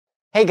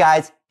Hey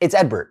guys, it's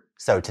Edbert.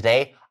 So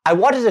today, I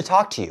wanted to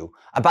talk to you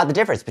about the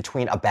difference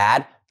between a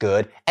bad,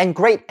 good, and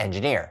great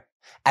engineer.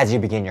 As you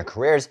begin your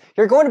careers,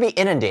 you're going to be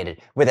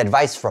inundated with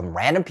advice from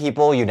random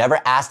people you never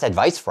asked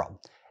advice from.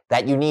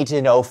 That you need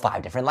to know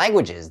 5 different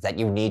languages, that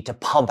you need to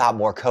pump out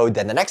more code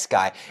than the next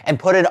guy, and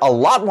put in a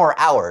lot more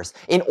hours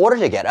in order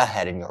to get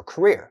ahead in your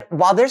career.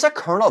 While there's a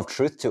kernel of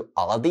truth to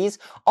all of these,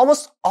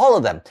 almost all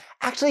of them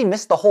actually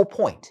miss the whole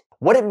point.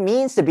 What it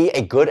means to be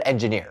a good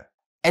engineer.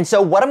 And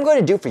so what I'm going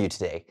to do for you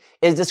today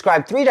is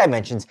describe 3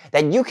 dimensions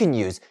that you can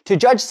use to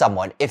judge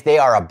someone if they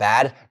are a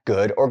bad,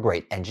 good, or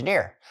great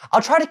engineer.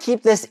 I'll try to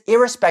keep this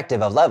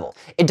irrespective of level.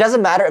 It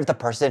doesn't matter if the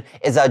person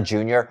is a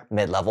junior,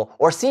 mid-level,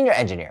 or senior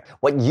engineer.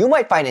 What you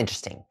might find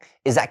interesting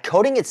is that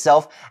coding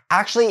itself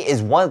actually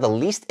is one of the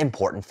least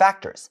important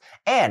factors,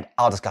 and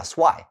I'll discuss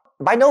why.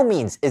 By no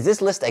means is this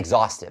list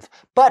exhaustive,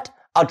 but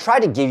I'll try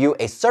to give you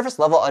a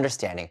surface-level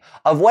understanding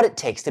of what it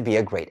takes to be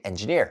a great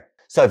engineer.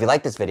 So if you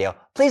like this video,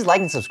 please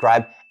like and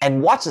subscribe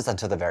and watch this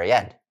until the very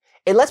end.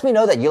 It lets me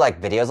know that you like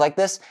videos like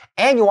this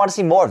and you want to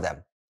see more of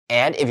them.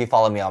 And if you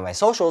follow me on my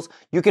socials,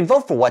 you can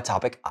vote for what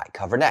topic I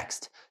cover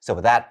next. So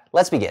with that,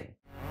 let's begin.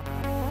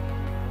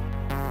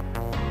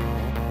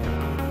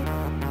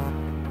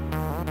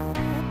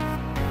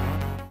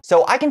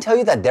 So I can tell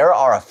you that there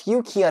are a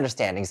few key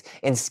understandings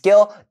in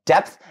skill,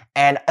 depth,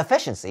 and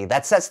efficiency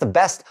that sets the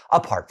best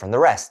apart from the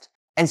rest.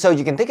 And so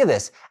you can think of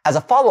this as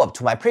a follow-up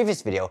to my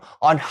previous video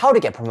on how to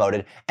get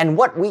promoted and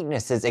what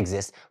weaknesses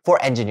exist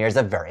for engineers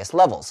of various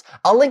levels.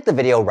 I'll link the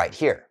video right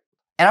here.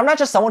 And I'm not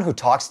just someone who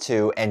talks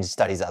to and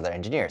studies other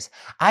engineers.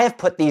 I have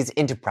put these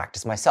into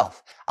practice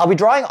myself. I'll be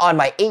drawing on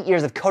my 8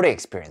 years of coding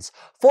experience,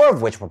 4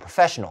 of which were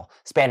professional,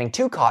 spanning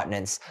 2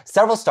 continents,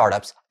 several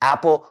startups,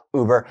 Apple,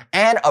 Uber,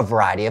 and a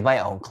variety of my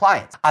own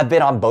clients. I've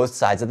been on both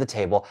sides of the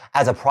table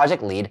as a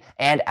project lead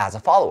and as a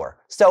follower.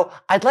 So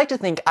I'd like to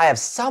think I have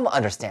some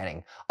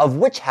understanding of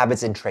which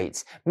habits and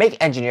traits make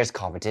engineers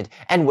competent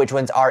and which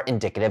ones are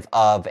indicative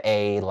of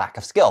a lack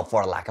of skill,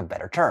 for a lack of a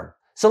better term.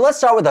 So let's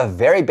start with a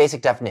very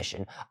basic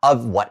definition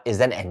of what is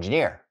an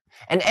engineer.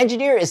 An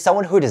engineer is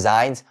someone who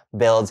designs,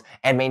 builds,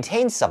 and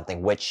maintains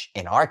something which,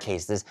 in our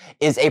cases,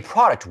 is a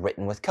product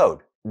written with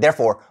code.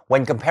 Therefore,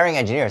 when comparing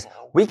engineers,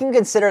 we can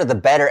consider the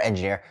better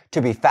engineer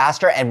to be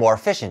faster and more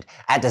efficient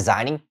at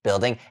designing,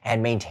 building,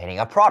 and maintaining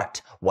a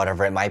product,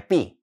 whatever it might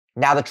be.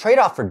 Now, the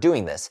trade-off for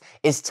doing this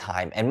is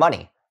time and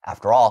money.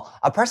 After all,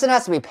 a person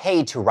has to be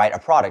paid to write a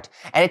product,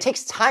 and it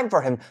takes time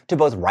for him to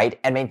both write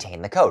and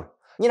maintain the code.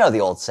 You know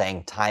the old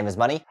saying, time is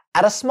money?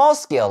 At a small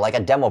scale like a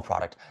demo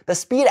product, the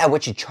speed at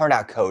which you churn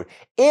out code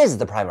is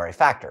the primary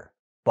factor.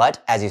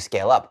 But as you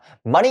scale up,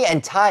 money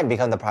and time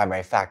become the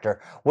primary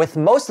factor, with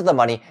most of the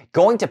money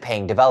going to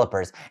paying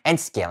developers and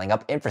scaling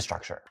up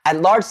infrastructure.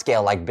 At large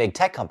scale like big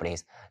tech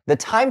companies, the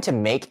time to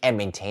make and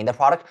maintain the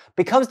product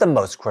becomes the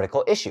most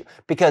critical issue,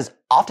 because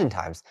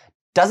oftentimes,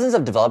 dozens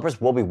of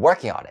developers will be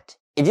working on it.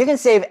 If you can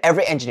save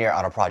every engineer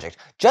on a project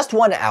just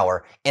 1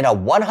 hour in a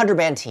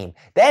 100-man team,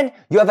 then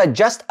you have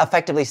just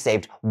effectively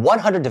saved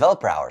 100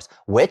 developer hours,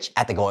 which,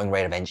 at the going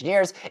rate of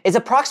engineers, is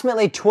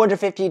approximately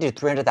 $250,000 to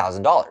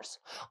 $300,000.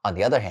 On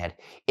the other hand,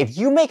 if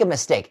you make a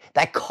mistake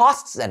that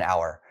costs an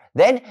hour,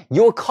 then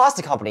you will cost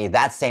the company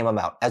that same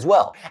amount as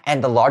well.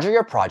 And the larger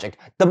your project,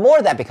 the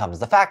more that becomes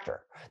the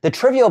factor. The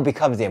trivial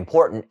becomes the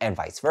important and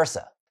vice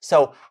versa.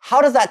 So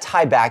how does that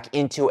tie back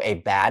into a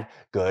bad,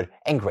 good,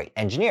 and great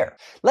engineer?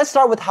 Let's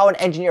start with how an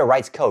engineer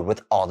writes code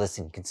with all this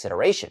in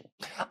consideration.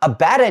 A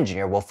bad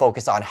engineer will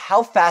focus on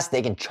how fast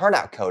they can churn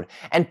out code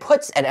and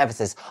puts an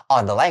emphasis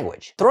on the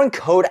language. Throwing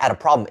code at a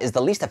problem is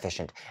the least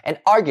efficient and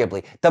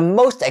arguably the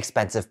most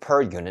expensive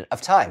per unit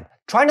of time.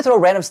 Trying to throw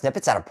random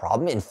snippets at a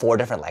problem in 4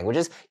 different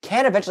languages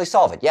can eventually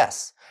solve it,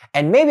 yes.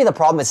 And maybe the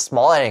problem is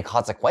small and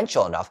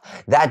inconsequential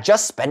enough that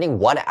just spending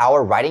 1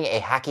 hour writing a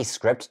hacky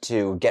script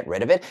to get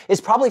rid of it is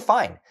probably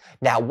fine.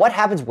 Now, what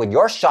happens when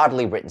your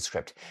shoddily written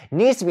script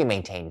needs to be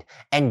maintained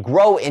and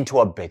grow into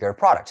a bigger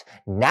product?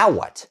 Now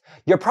what?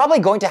 You're probably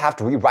going to have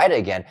to rewrite it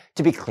again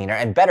to be cleaner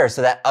and better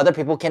so that other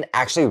people can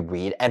actually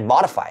read and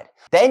modify it.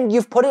 Then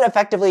you've put in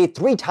effectively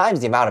 3 times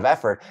the amount of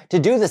effort to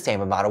do the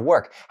same amount of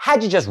work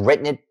had you just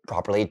written it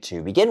properly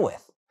to begin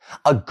with.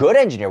 A good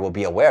engineer will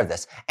be aware of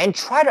this and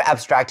try to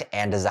abstract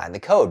and design the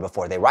code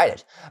before they write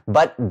it.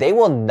 But they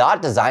will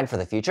not design for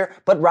the future,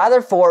 but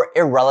rather for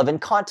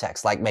irrelevant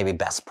context, like maybe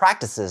best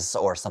practices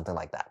or something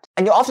like that.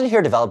 And you'll often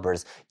hear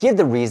developers give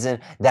the reason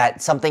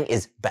that something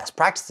is best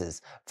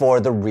practices for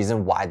the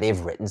reason why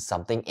they've written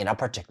something in a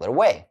particular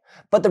way.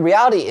 But the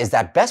reality is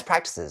that best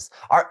practices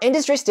are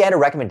industry standard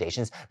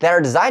recommendations that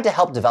are designed to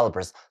help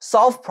developers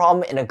solve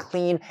problems in a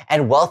clean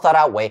and well thought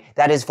out way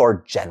that is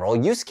for general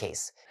use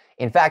case.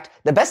 In fact,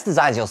 the best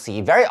designs you'll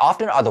see very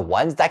often are the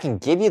ones that can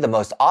give you the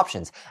most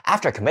options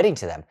after committing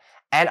to them.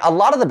 And a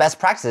lot of the best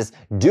practices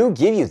do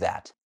give you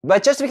that.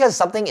 But just because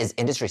something is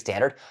industry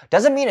standard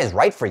doesn't mean it's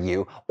right for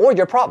you or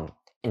your problem.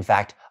 In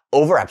fact,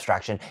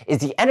 Over-abstraction is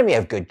the enemy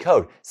of good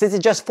code since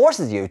it just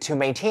forces you to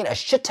maintain a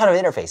shit ton of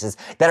interfaces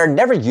that are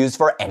never used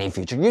for any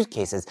future use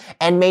cases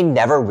and may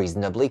never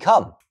reasonably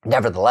come.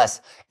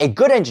 Nevertheless, a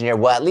good engineer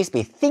will at least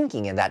be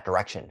thinking in that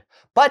direction,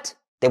 but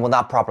they will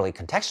not properly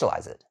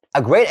contextualize it.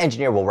 A great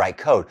engineer will write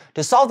code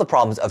to solve the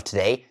problems of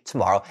today,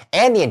 tomorrow,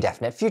 and the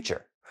indefinite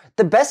future.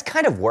 The best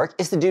kind of work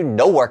is to do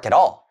no work at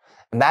all.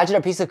 Imagine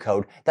a piece of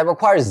code that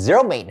requires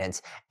zero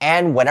maintenance,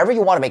 and whenever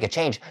you want to make a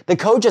change, the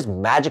code just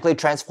magically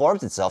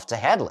transforms itself to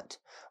handle it.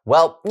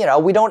 Well,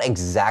 we don't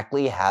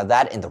exactly have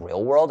that in the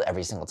real world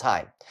every single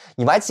time.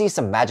 You might see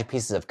some magic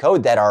pieces of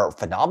code that are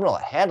phenomenal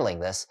at handling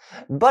this,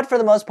 but for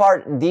the most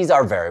part, these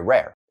are very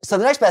rare. So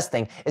the next best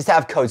thing is to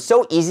have code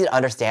so easy to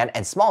understand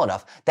and small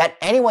enough that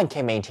anyone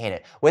can maintain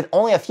it with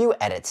only a few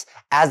edits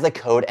as the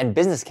code and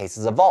business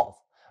cases evolve.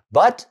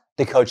 But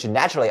the code should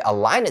naturally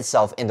align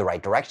itself in the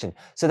right direction,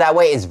 so that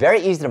way it's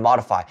very easy to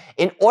modify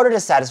in order to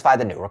satisfy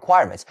the new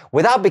requirements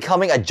without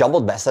becoming a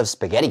jumbled mess of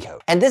spaghetti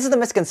code. And this is the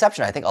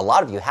misconception I think a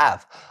lot of you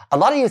have. A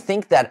lot of you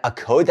think that a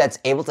code that's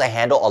able to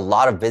handle a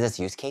lot of business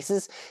use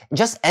cases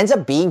just ends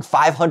up being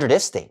 500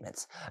 if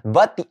statements.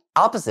 But the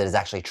opposite is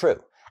actually true.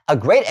 A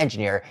great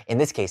engineer, in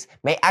this case,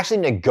 may actually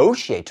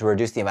negotiate to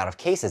reduce the amount of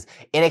cases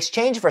in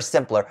exchange for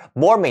simpler,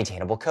 more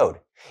maintainable code.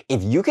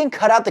 If you can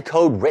cut out the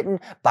code written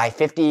by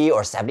 50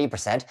 or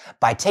 70%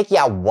 by taking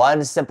out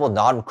one simple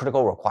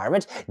non-critical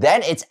requirement,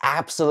 then it's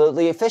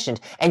absolutely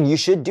efficient and you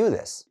should do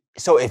this.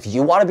 So if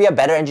you want to be a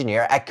better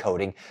engineer at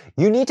coding,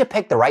 you need to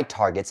pick the right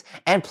targets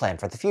and plan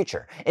for the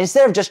future,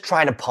 instead of just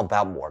trying to pump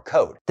out more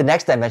code. The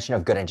next dimension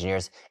of good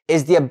engineers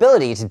is the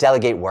ability to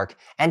delegate work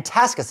and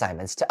task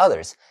assignments to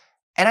others.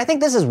 And I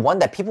think this is one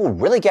that people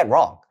really get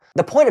wrong.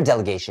 The point of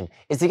delegation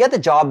is to get the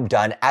job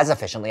done as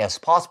efficiently as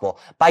possible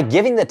by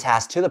giving the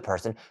task to the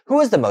person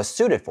who is the most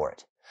suited for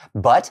it.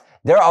 But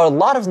there are a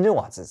lot of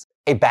nuances.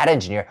 A bad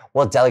engineer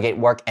will delegate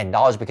work and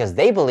knowledge because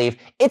they believe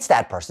it's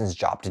that person's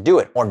job to do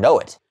it or know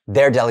it.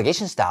 Their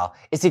delegation style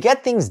is to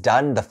get things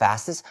done the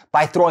fastest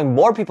by throwing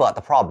more people at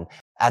the problem.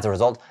 As a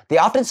result, they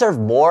often serve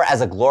more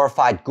as a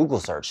glorified Google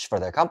search for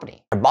their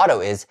company. Their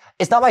motto is,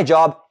 "It's not my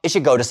job, it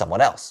should go to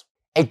someone else."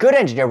 A good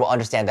engineer will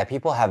understand that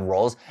people have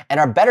roles and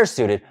are better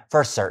suited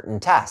for certain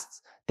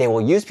tasks. They will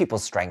use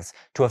people's strengths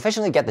to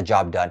efficiently get the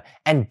job done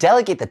and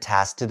delegate the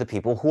tasks to the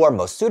people who are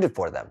most suited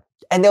for them.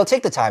 And they'll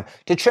take the time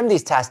to trim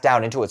these tasks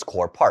down into its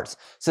core parts,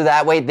 so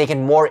that way they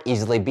can more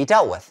easily be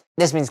dealt with.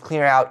 This means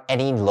clearing out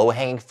any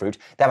low-hanging fruit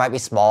that might be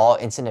small,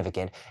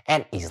 insignificant,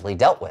 and easily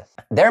dealt with.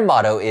 Their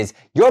motto is,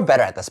 "You're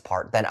better at this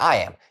part than I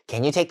am.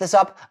 Can you take this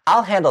up?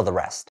 I'll handle the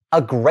rest."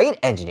 A great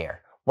engineer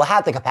will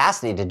have the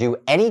capacity to do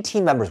any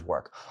team member's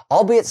work,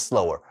 albeit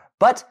slower,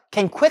 but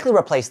can quickly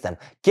replace them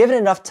given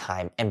enough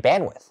time and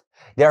bandwidth.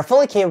 They are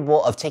fully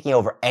capable of taking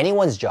over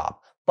anyone's job,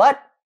 but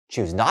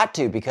choose not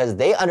to because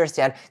they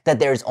understand that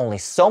there is only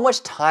so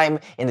much time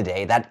in the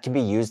day that can be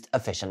used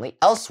efficiently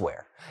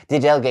elsewhere. They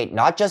delegate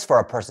not just for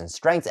a person's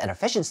strengths and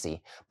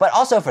efficiency, but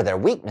also for their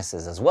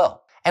weaknesses as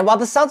well. And while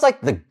this sounds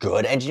like the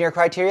good engineer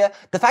criteria,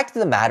 the fact of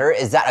the matter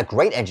is that a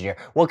great engineer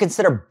will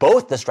consider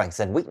both the strengths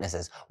and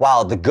weaknesses,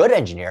 while the good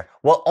engineer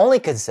will only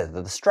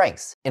consider the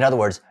strengths. In other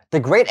words, the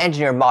great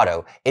engineer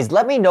motto is,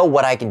 "Let me know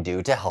what I can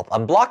do to help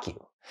unblock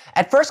you."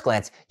 At first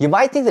glance, you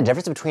might think the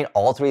difference between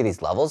all three of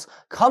these levels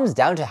comes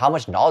down to how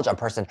much knowledge a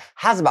person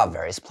has about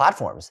various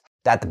platforms.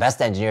 That the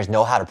best engineers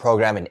know how to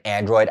program in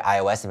Android,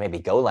 iOS, and maybe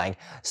Golang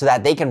so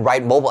that they can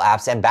write mobile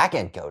apps and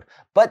backend code.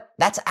 But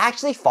that's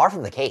actually far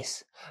from the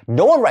case.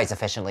 No one writes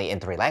efficiently in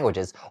 3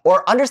 languages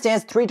or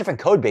understands 3 different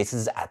code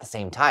bases at the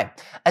same time,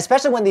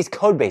 especially when these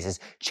code bases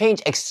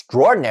change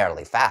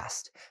extraordinarily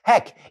fast.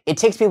 Heck, it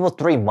takes people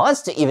 3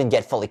 months to even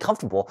get fully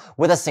comfortable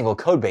with a single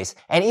code base,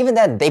 and even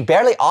then, they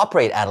barely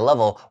operate at a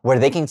level where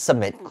they can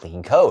submit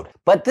clean code.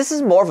 But this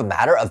is more of a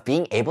matter of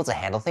being able to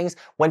handle things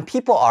when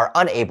people are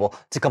unable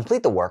to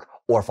complete the work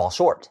or fall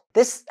short.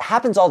 This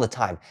happens all the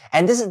time,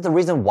 and this is the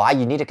reason why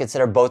you need to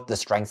consider both the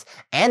strengths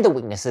and the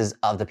weaknesses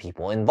of the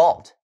people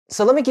involved.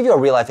 So let me give you a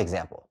real-life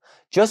example.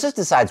 Joseph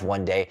decides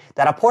one day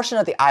that a portion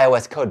of the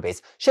iOS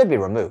codebase should be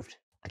removed.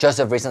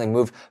 Joseph recently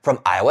moved from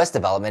iOS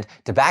development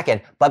to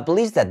backend, but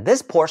believes that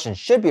this portion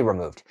should be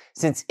removed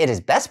since it is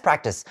best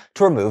practice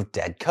to remove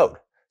dead code.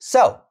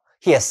 So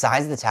he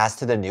assigns the task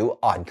to the new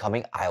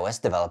oncoming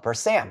iOS developer,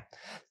 Sam.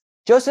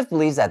 Joseph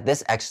believes that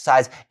this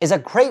exercise is a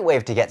great way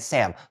to get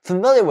Sam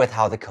familiar with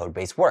how the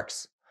codebase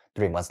works.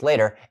 3 months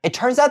later, it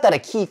turns out that a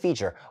key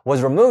feature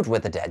was removed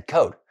with the dead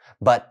code,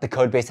 but the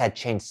codebase had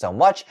changed so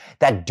much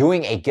that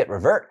doing a git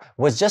revert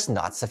was just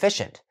not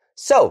sufficient.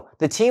 So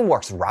the team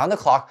works round the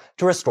clock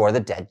to restore the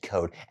dead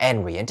code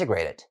and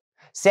reintegrate it.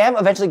 Sam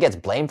eventually gets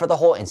blamed for the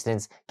whole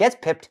instance, gets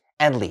pipped,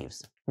 and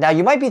leaves. Now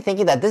you might be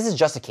thinking that this is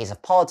just a case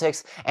of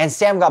politics and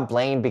Sam got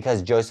blamed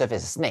because Joseph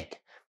is a snake.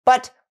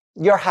 But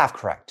you're half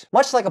correct.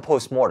 Much like a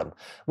post-mortem,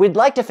 we'd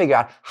like to figure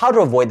out how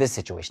to avoid this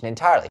situation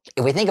entirely.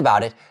 If we think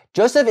about it,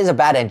 Joseph is a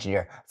bad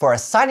engineer for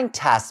assigning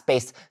tasks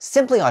based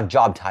simply on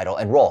job title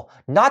and role,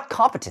 not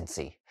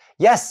competency.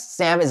 Yes,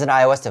 Sam is an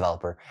iOS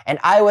developer, and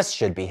iOS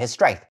should be his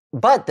strength.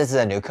 But this is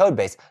a new code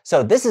base,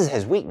 so this is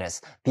his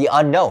weakness, the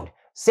unknown.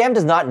 Sam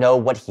does not know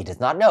what he does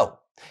not know.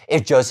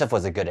 If Joseph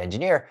was a good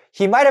engineer,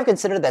 he might have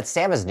considered that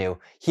Sam is new,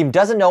 he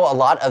doesn't know a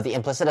lot of the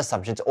implicit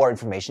assumptions or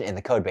information in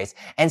the codebase,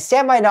 and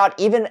Sam might not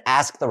even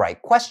ask the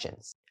right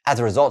questions. As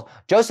a result,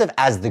 Joseph,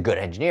 as the good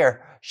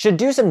engineer, should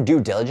do some due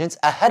diligence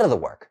ahead of the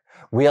work.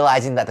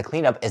 Realizing that the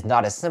cleanup is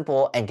not as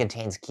simple and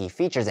contains key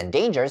features and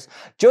dangers,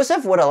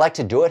 Joseph would elect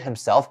to do it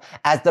himself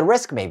as the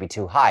risk may be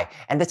too high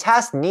and the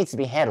task needs to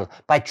be handled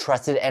by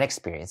trusted and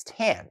experienced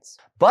hands.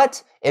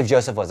 But if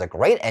Joseph was a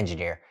great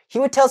engineer, he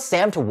would tell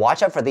Sam to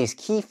watch out for these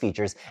key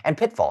features and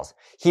pitfalls.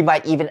 He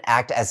might even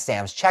act as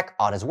Sam's check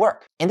on his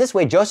work. In this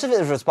way, Joseph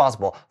is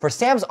responsible for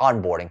Sam's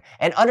onboarding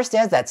and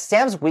understands that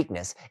Sam's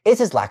weakness is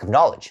his lack of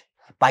knowledge.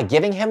 By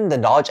giving him the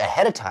knowledge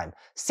ahead of time,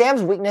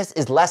 Sam's weakness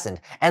is lessened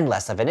and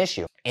less of an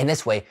issue. In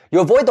this way, you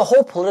avoid the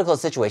whole political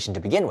situation to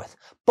begin with.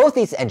 Both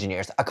these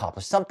engineers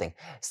accomplish something.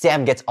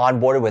 Sam gets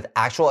onboarded with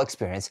actual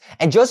experience,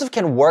 and Joseph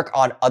can work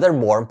on other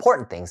more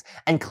important things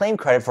and claim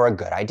credit for a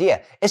good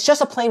idea. It's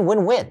just a plain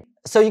win-win.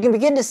 So you can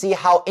begin to see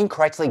how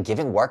incorrectly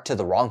giving work to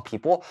the wrong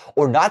people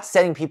or not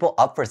setting people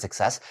up for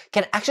success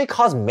can actually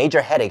cause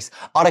major headaches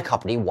on a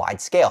company-wide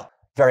scale.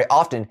 Very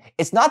often,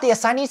 it's not the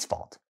assignee's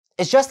fault.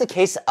 It's just the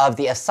case of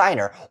the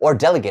assigner or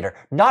delegator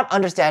not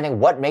understanding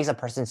what makes a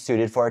person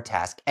suited for a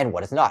task and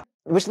what is not.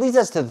 Which leads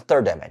us to the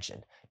third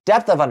dimension,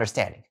 depth of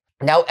understanding.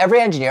 Now,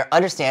 every engineer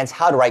understands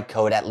how to write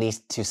code at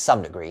least to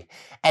some degree,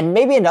 and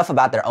maybe enough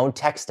about their own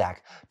tech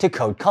stack to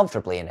code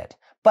comfortably in it.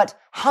 But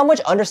how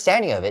much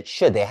understanding of it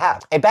should they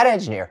have? A bad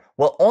engineer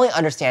will only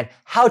understand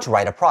how to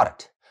write a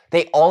product.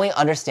 They only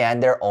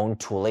understand their own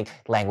tooling,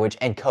 language,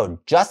 and code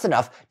just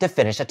enough to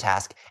finish a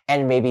task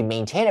and maybe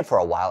maintain it for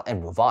a while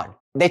and move on.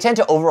 They tend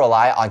to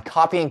over-rely on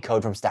copying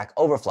code from Stack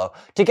Overflow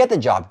to get the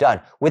job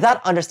done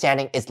without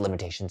understanding its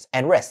limitations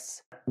and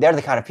risks. They're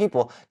the kind of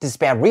people to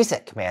spam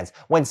reset commands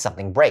when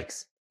something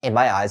breaks. In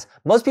my eyes,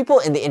 most people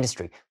in the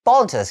industry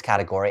fall into this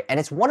category, and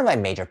it's one of my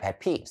major pet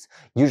peeves.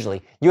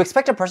 Usually, you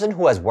expect a person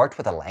who has worked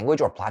with a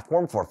language or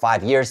platform for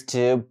 5 years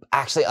to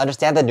actually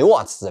understand the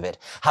nuances of it,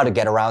 how to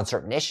get around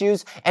certain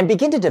issues, and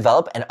begin to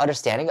develop an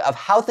understanding of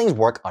how things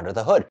work under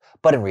the hood.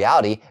 But in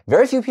reality,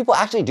 very few people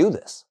actually do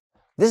this.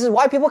 This is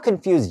why people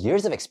confuse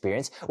years of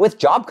experience with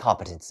job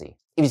competency.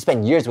 If you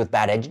spend years with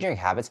bad engineering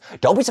habits,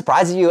 don't be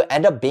surprised if you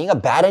end up being a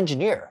bad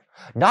engineer.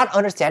 Not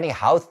understanding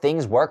how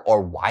things work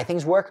or why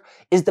things work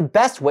is the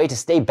best way to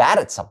stay bad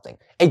at something.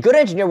 A good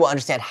engineer will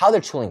understand how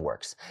their tooling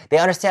works. They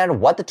understand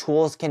what the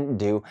tools can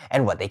do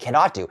and what they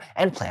cannot do,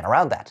 and plan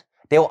around that.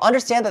 They will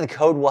understand that the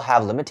code will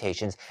have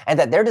limitations and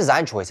that their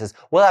design choices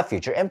will have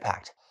future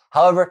impact.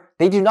 However,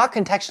 they do not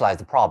contextualize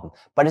the problem,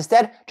 but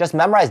instead just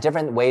memorize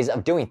different ways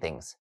of doing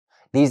things.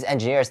 These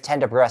engineers tend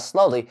to progress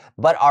slowly,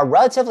 but are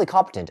relatively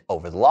competent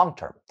over the long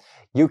term.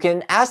 You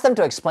can ask them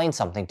to explain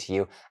something to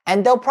you,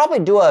 and they'll probably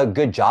do a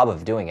good job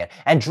of doing it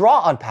and draw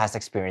on past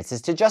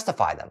experiences to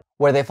justify them.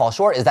 Where they fall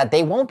short is that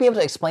they won't be able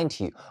to explain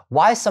to you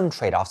why some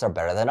trade-offs are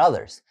better than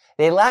others.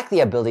 They lack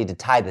the ability to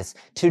tie this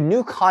to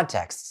new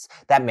contexts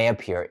that may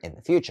appear in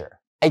the future.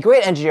 A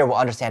great engineer will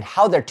understand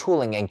how their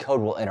tooling and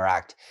code will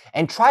interact,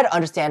 and try to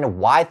understand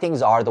why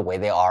things are the way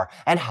they are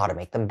and how to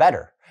make them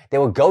better. They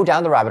will go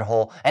down the rabbit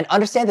hole and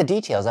understand the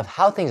details of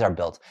how things are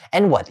built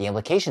and what the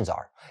implications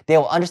are. They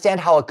will understand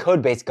how a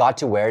code base got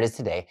to where it is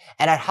today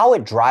and how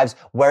it drives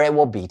where it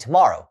will be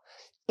tomorrow,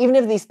 even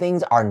if these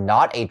things are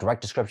not a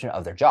direct description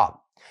of their job.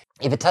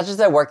 If it touches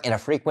their work in a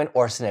frequent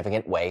or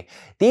significant way,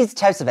 these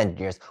types of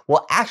engineers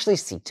will actually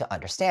seek to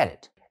understand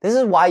it. This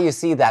is why you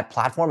see that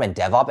platform and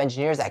DevOps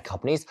engineers at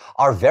companies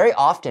are very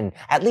often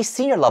at least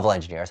senior level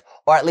engineers,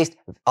 or at least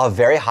a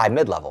very high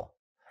mid-level.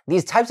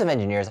 These types of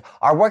engineers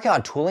are working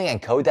on tooling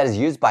and code that is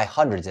used by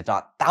hundreds, if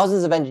not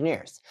thousands of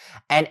engineers.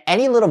 And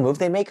any little move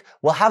they make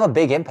will have a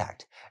big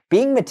impact.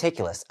 Being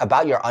meticulous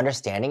about your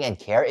understanding and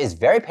care is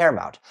very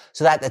paramount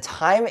so that the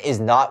time is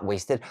not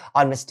wasted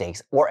on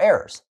mistakes or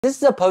errors. This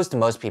is opposed to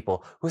most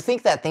people who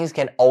think that things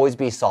can always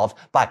be solved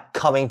by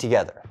coming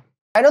together.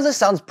 I know this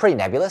sounds pretty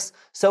nebulous,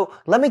 so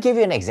let me give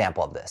you an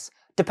example of this.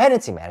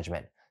 Dependency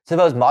management.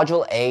 Suppose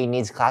Module A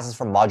needs classes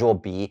from Module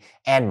B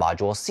and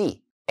Module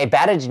C. A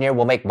bad engineer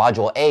will make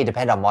Module A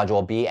depend on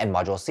Module B and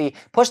Module C,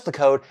 push the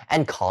code,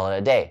 and call it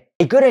a day.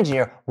 A good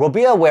engineer will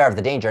be aware of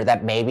the danger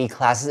that maybe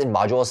classes in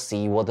Module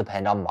C will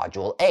depend on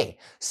Module A.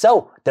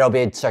 So there will be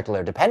a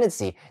circular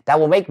dependency that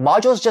will make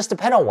modules just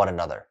depend on one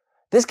another.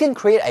 This can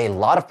create a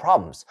lot of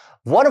problems,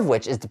 one of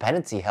which is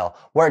dependency hell,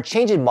 where a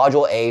change in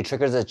Module A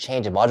triggers a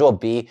change in Module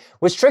B,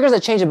 which triggers a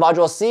change in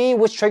Module C,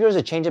 which triggers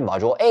a change in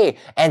Module A,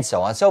 and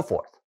so on and so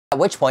forth. At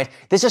which point,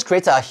 this just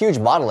creates a huge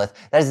monolith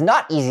that is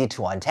not easy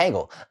to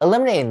untangle,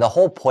 eliminating the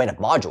whole point of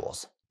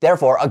modules.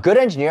 Therefore, a good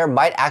engineer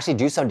might actually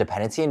do some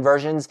dependency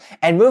inversions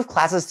and move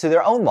classes to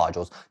their own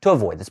modules to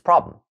avoid this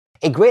problem.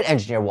 A great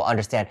engineer will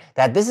understand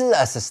that this is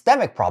a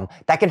systemic problem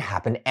that can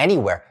happen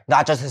anywhere,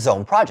 not just his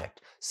own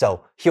project.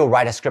 So he'll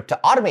write a script to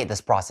automate this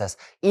process,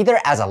 either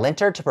as a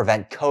linter to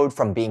prevent code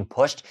from being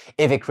pushed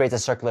if it creates a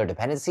circular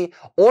dependency,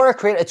 or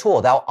create a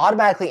tool that will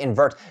automatically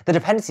invert the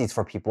dependencies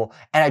for people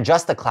and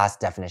adjust the class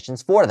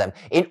definitions for them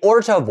in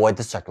order to avoid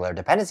the circular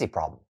dependency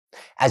problem.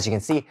 As you can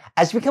see,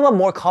 as you become a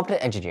more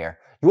competent engineer,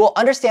 you will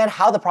understand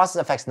how the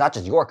process affects not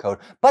just your code,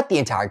 but the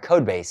entire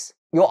code base.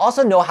 You'll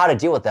also know how to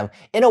deal with them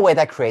in a way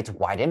that creates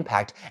wide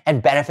impact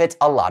and benefits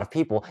a lot of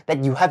people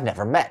that you have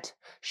never met.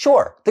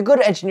 Sure, the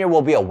good engineer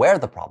will be aware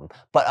of the problem,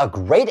 but a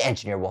great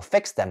engineer will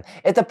fix them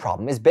if the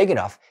problem is big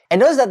enough. And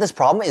notice that this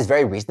problem is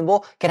very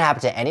reasonable, can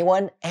happen to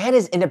anyone, and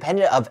is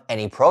independent of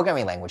any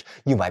programming language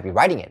you might be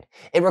writing in.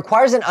 It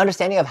requires an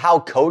understanding of how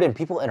code and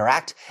people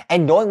interact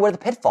and knowing where the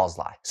pitfalls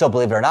lie. So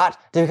believe it or not,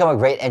 to become a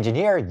great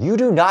engineer, you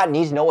do not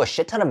need to know a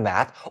shit ton of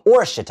math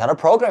or a shit ton of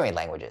programming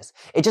languages.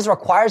 It just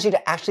requires you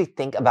to actually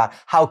think about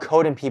how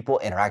code and people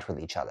interact with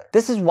each other.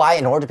 This is why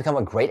in order to become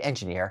a great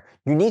engineer,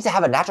 you need to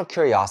have a natural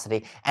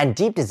curiosity and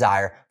deep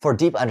desire for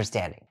deep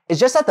understanding. It's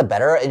just that the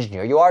better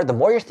engineer you are, the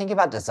more you're thinking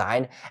about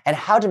design and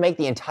how to make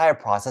the entire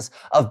process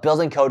of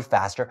building code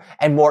faster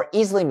and more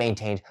easily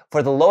maintained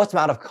for the lowest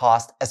amount of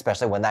cost,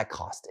 especially when that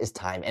cost is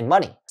time and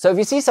money. So if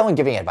you see someone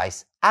giving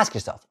advice, ask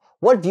yourself,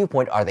 what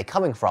viewpoint are they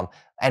coming from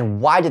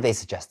and why did they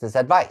suggest this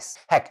advice?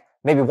 Heck,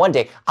 maybe one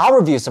day I'll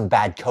review some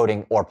bad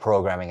coding or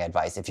programming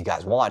advice if you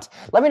guys want.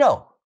 Let me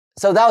know.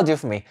 So that'll do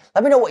for me.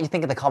 Let me know what you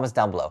think in the comments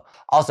down below.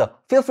 Also,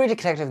 feel free to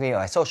connect with me on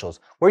my socials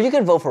where you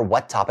can vote for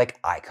what topic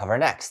I cover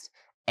next.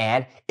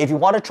 And if you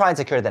want to try and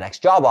secure the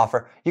next job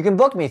offer, you can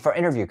book me for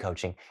interview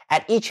coaching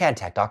at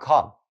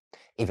eChanTech.com.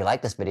 If you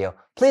like this video,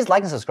 please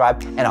like and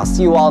subscribe, and I'll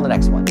see you all in the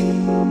next one.